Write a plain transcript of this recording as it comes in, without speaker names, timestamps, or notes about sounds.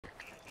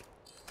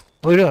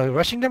What are we doing?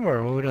 Rushing them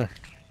or what are we doing?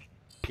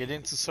 Get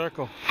into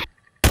circle.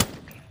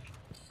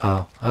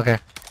 Oh, okay.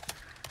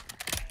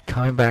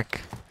 Coming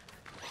back.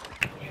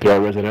 Yeah,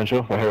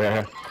 residential. Right here, right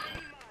here.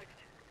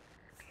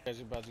 You guys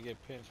are about to get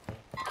pinched, bro.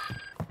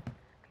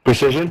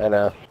 Precision. I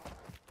know.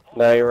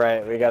 No, you're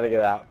right. We gotta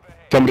get out.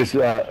 Somebody's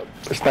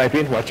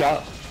sniping. Watch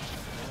out.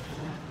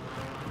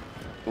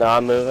 No,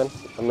 I'm moving.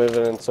 I'm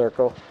moving in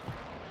circle.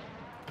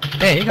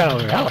 Hey, you got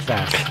over hella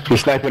fast. You're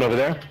sniping over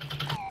there.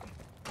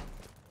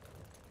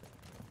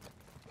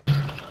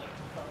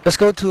 Let's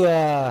go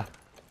to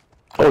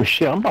Oh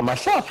shit! I'm by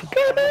myself.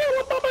 God damn,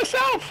 I'm by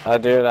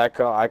myself. Dude,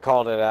 I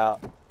called it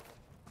out.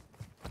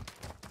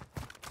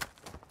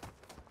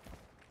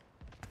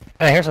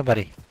 Hey, here's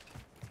somebody.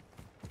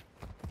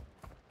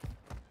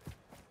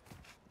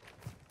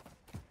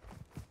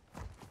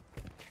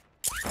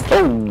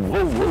 Oh,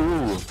 whoa,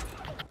 whoa, whoa.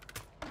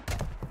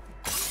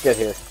 Get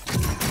here.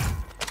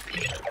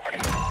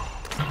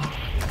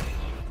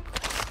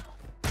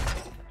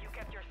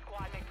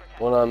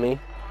 One on me.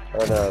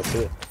 Oh no, see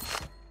it.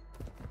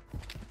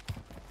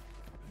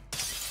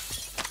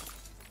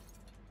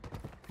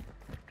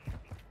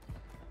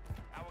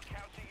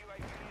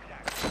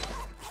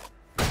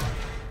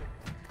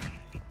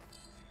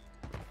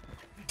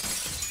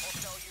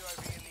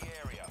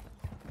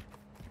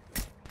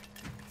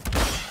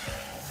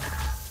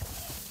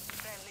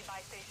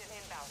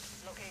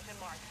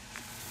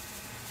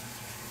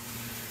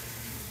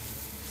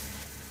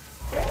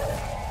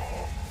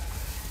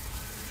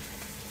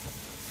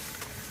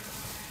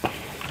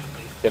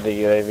 Get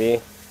the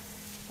UAV.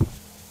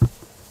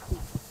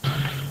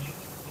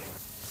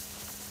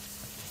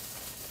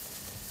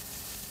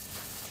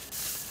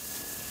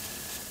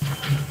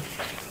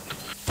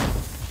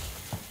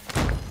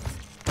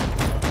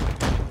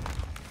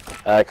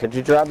 Could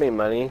you drop me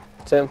money,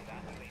 Tim?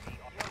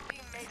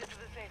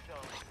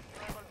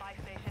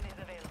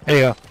 There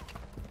you go.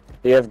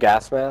 Do you have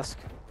gas mask?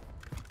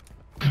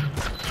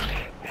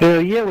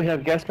 Hell yeah, we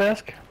have gas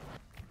mask.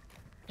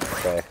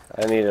 Okay,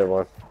 I needed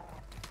one.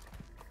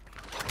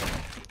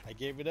 I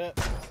gave it up.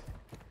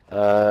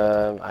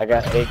 I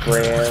got 8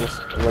 grand.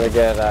 I'm gonna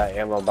get an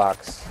ammo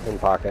box in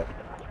pocket.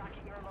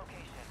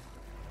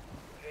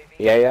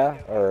 Yeah,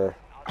 or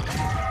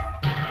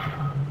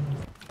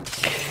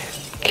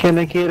Can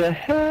I get a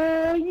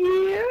hell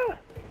yeah?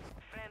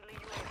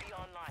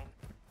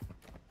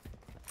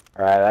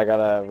 alright, I got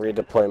a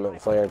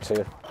redeployment flare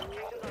too.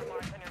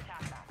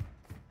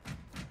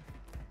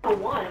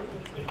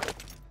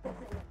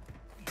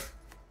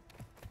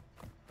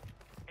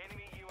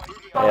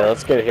 Yeah,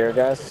 let's get here,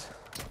 guys.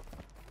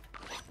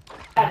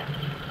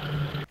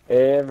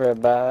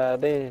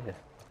 Everybody.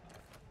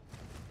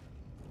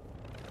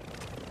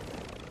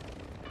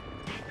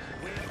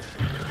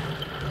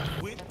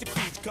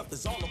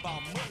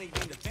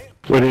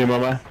 What are you,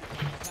 mama?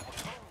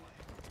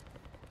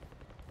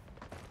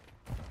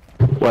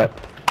 What?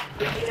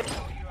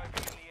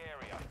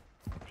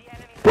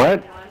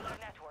 What?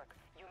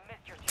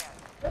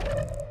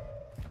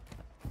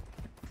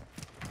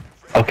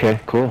 Okay,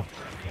 cool.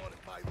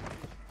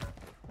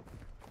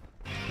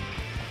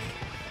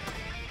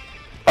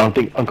 I don't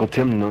think Uncle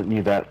Tim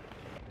knew that.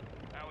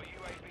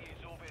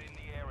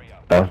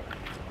 Oh.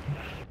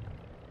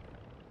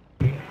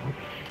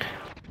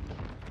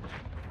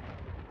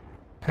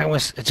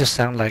 It just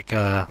sounded like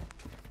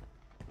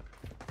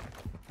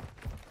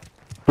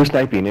Who's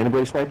sniping?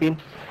 Anybody sniping?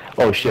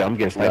 Oh shit, I'm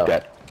getting sniped No.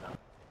 at.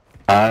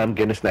 I'm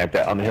getting sniped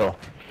at on the hill.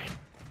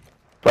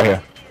 Right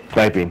here.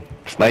 Sniping.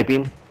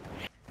 Sniping.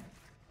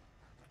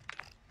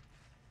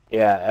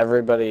 Yeah,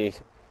 everybody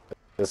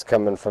is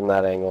coming from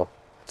that angle.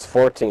 It's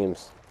 4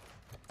 teams.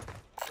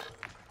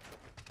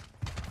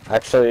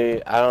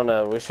 Actually, I don't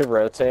know. We should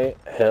rotate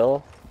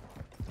hill.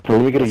 So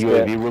let me get a Let's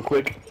UAV get- real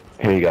quick.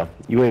 Here you go.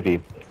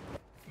 UAV.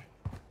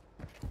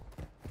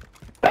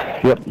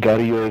 Yep, got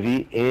a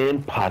UAV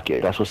in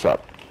pocket. That's what's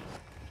up.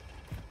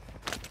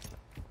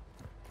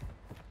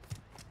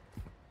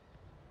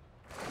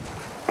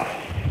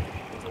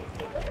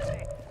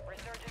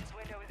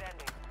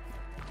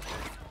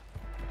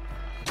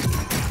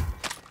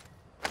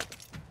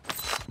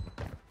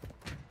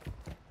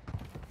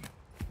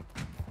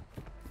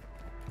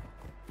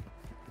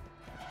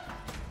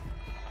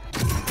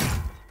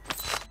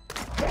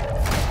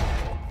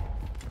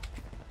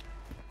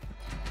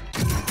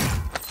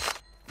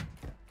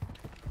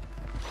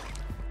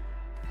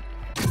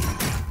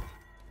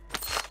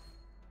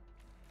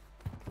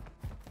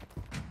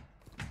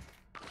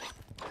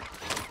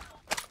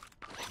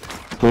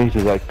 So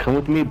he's like, come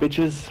with me,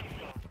 bitches.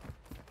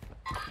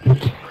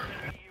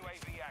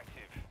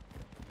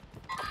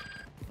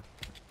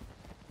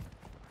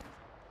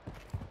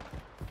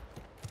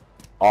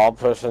 All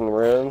pushing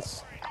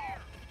ruins.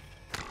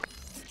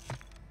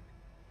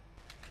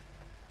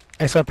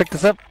 hey, so I picked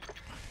this up.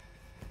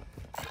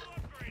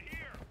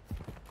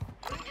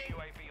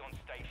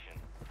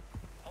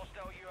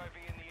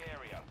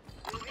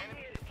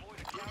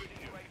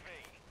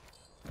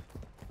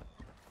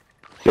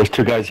 There's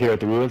 2 guys here at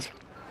the ruins.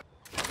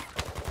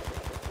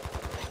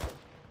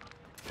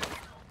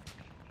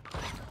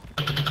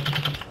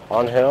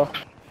 On hill.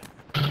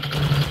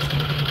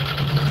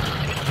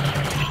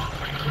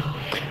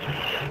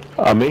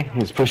 On me.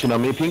 He's pushing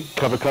on me, Pink.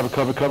 Cover, cover,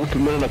 cover, cover.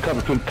 No,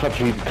 cover, Pink.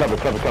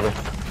 Cover.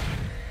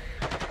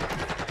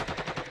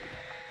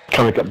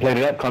 Coming, blade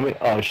it up, coming.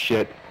 Oh,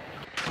 shit.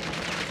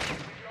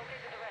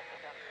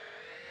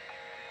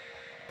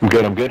 I'm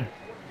good.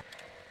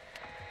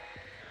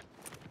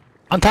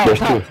 On top,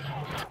 There's on two. top.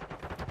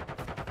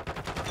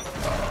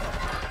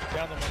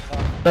 Down them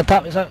on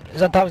top. He's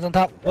on top, he's on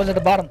top. One's at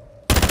the bottom.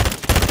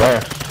 Where?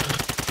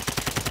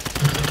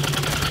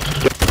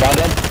 Down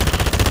them.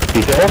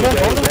 He's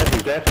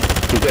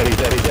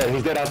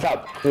dead on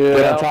top. Dude,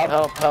 Dead on top.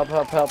 help.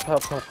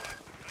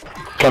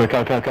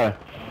 Coming.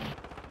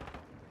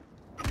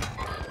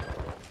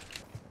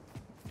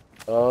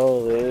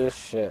 Holy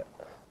shit.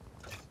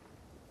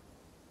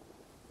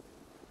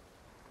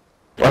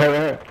 Right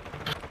here.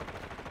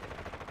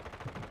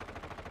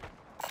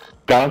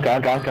 Gone.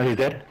 He's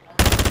dead.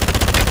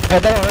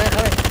 Right there,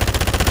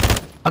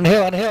 right. On the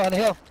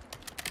hill.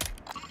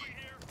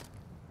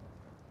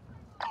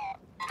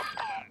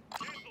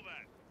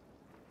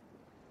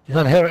 He's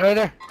on the hill right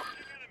there.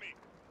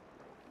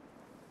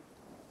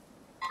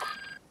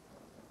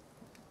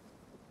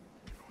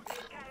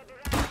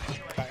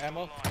 Got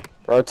ammo.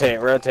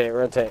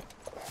 Rotate.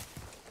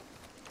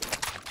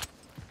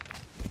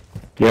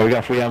 Yeah, we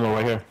got free ammo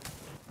right here.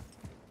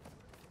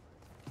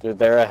 Dude,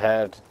 they're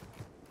ahead.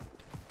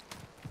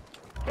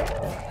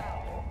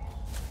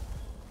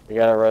 We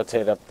gotta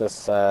rotate up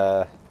this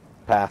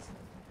path.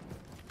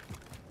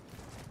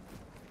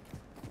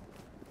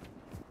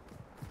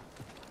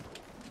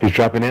 He's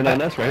dropping in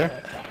on us right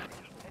here.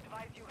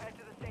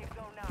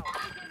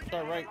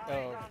 Start right.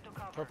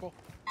 Purple.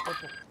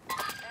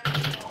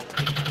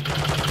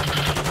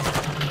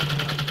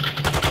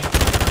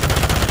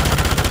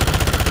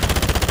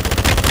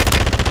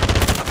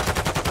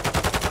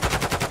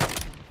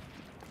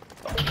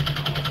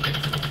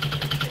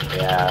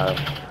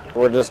 Yeah,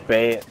 we're just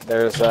bait.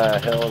 There's a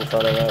hill in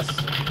front of us.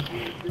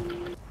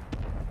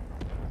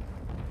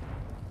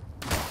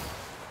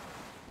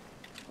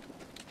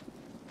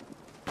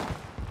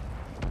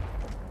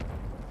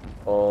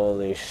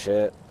 Holy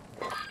shit.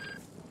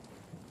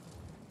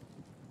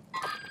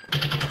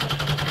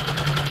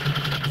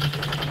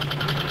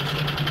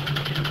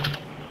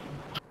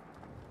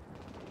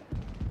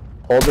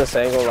 Hold this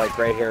angle like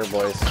right here,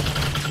 boys.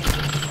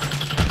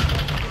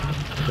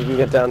 We can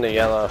get down to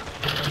yellow.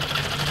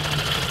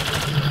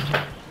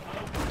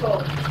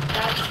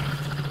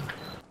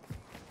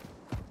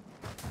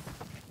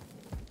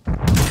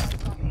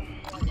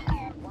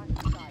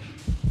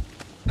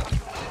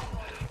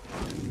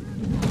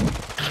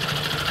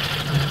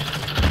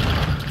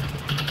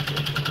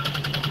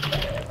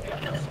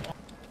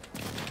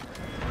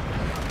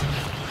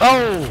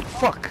 Oh,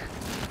 fuck.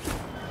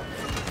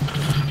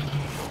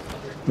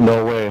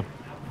 No way.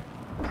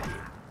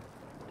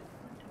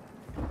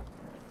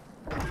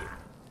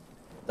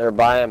 They're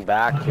buying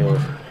back here.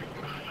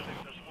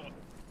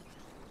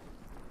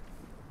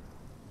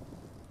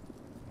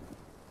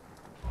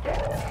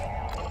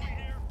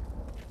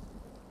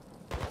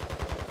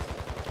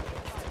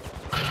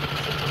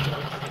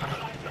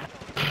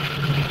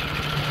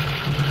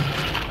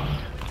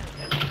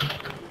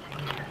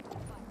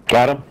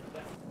 Got him.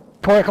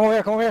 Come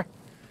over here.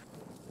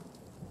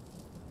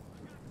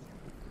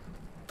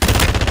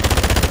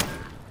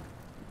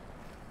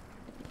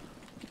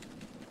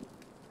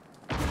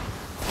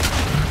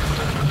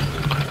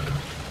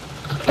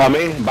 On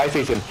me, buy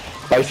station.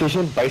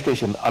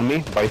 On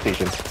me, buy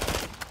station.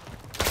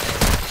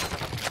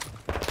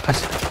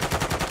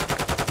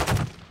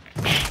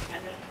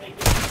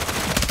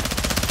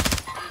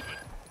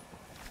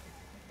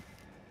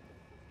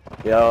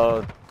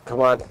 Yo, come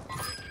on.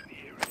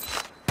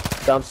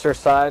 Dumpster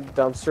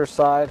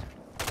side.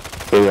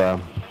 Hey,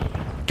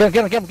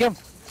 Get him.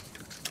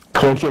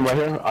 clone team right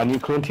here. On you,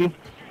 clone team.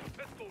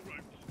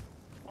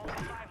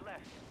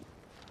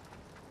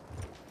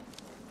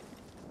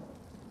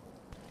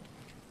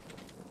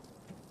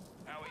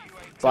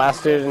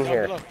 Last dude in Down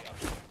here. below.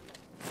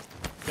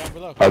 Down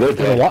below. Oh, they're He's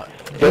in the dead.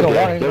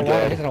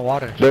 water. He's in the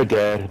water. They're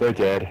dead.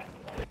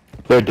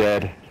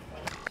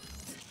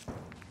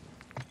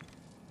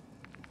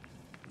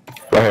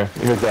 Right here.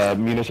 Here's a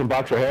munition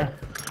box right here.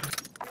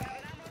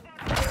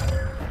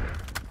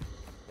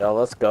 Yo,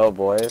 let's go,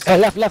 boys. Hey,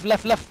 left.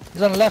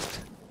 He's on the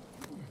left.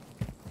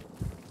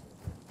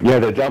 Yeah,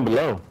 they're down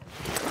below.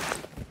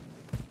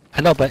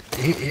 I know, but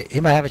he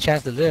might have a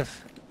chance to live.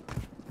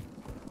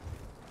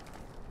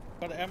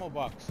 Got an ammo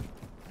box.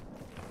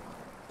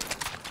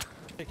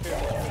 Take care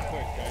of this real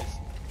quick, guys.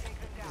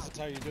 This is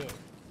how you do it.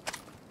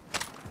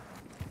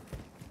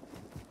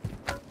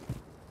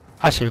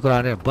 I should go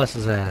down there and bust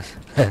his ass.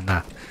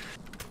 Nah.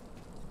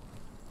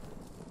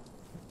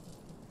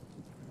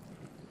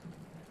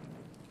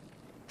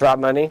 Drop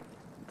money.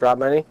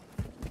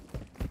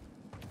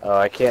 Oh,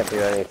 I can't do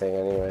anything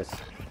anyways.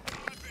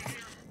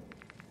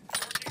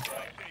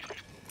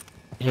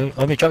 You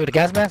want me to drop you the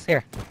gas mask?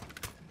 Here.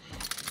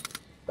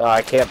 Oh,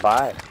 I can't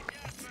buy.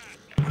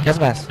 Gas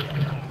mask.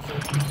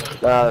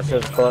 No, the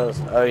ship's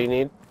closed. Oh, you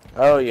need?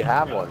 Oh, you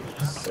have one.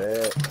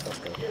 Sick. Let's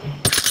go.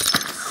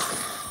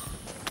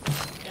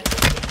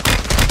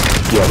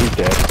 Yeah, he's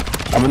dead.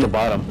 I'm in the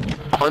bottom.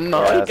 Oh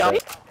no, Yeah, he got me.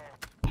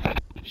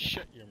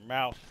 Shut your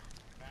mouth.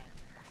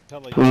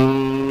 Tell you.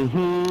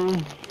 Mm-hmm.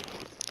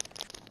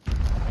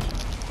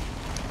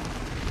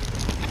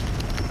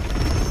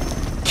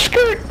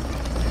 Skirt.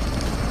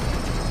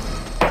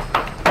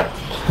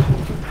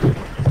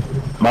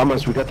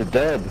 Mamas, we got the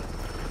dub.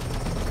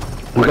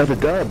 We got the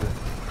dub.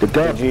 The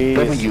dub. GG's.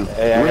 W.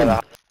 Hey, I Win.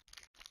 gotta...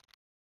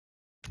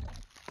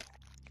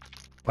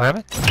 What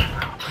happened?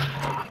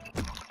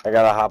 I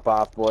gotta hop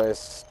off,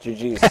 boys.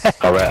 GG's.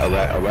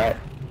 Alright.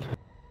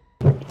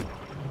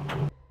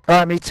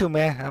 Alright, me too,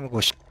 man. I'm gonna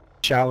go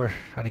shower.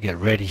 I'm gonna get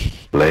ready.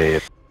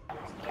 Late.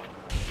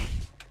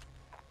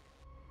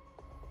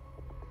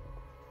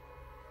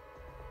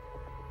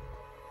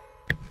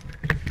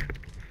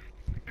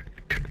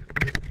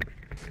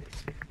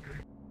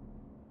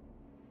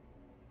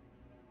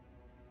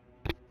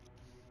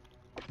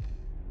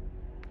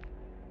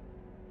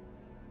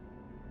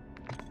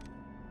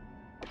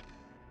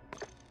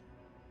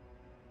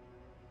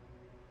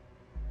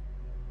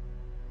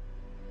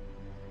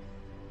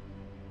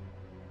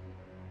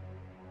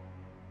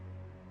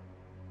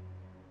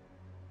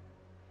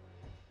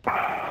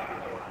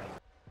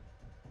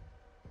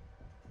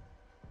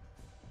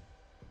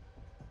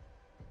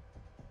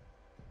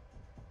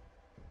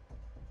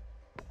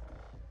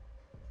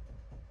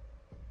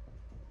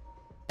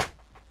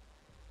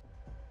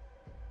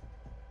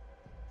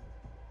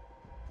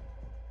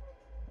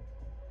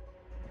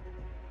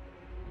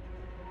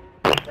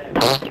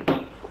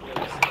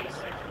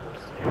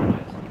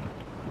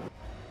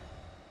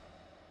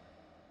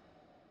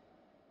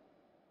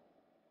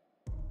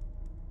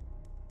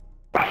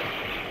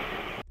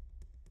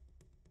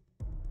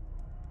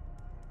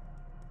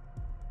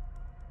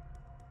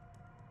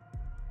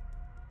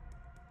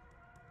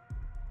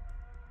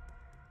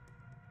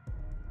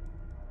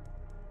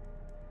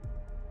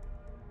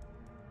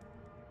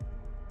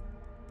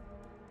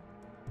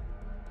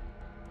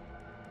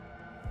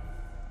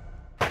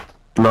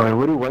 Lauren,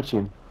 what are you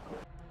watching?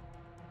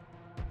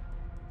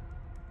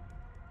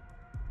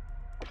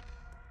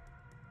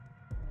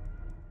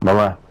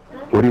 Mama,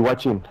 what are you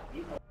watching?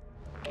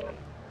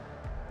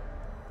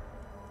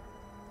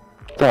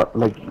 Stop,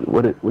 like,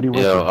 what are you watching?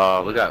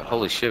 Yo, we got,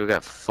 holy shit, we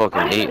got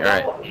fucking 8.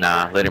 Alright,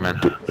 nah, later, man.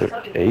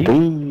 8?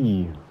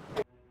 Hey.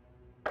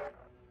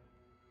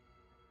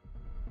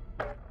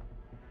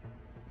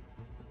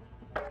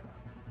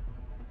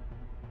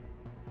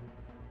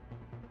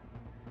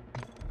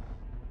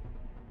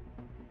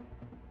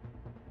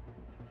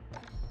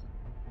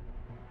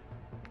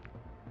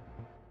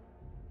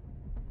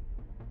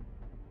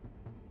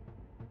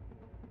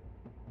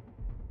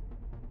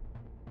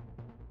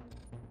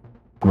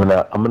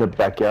 I'm gonna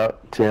back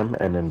out, Tim,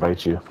 and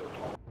invite you.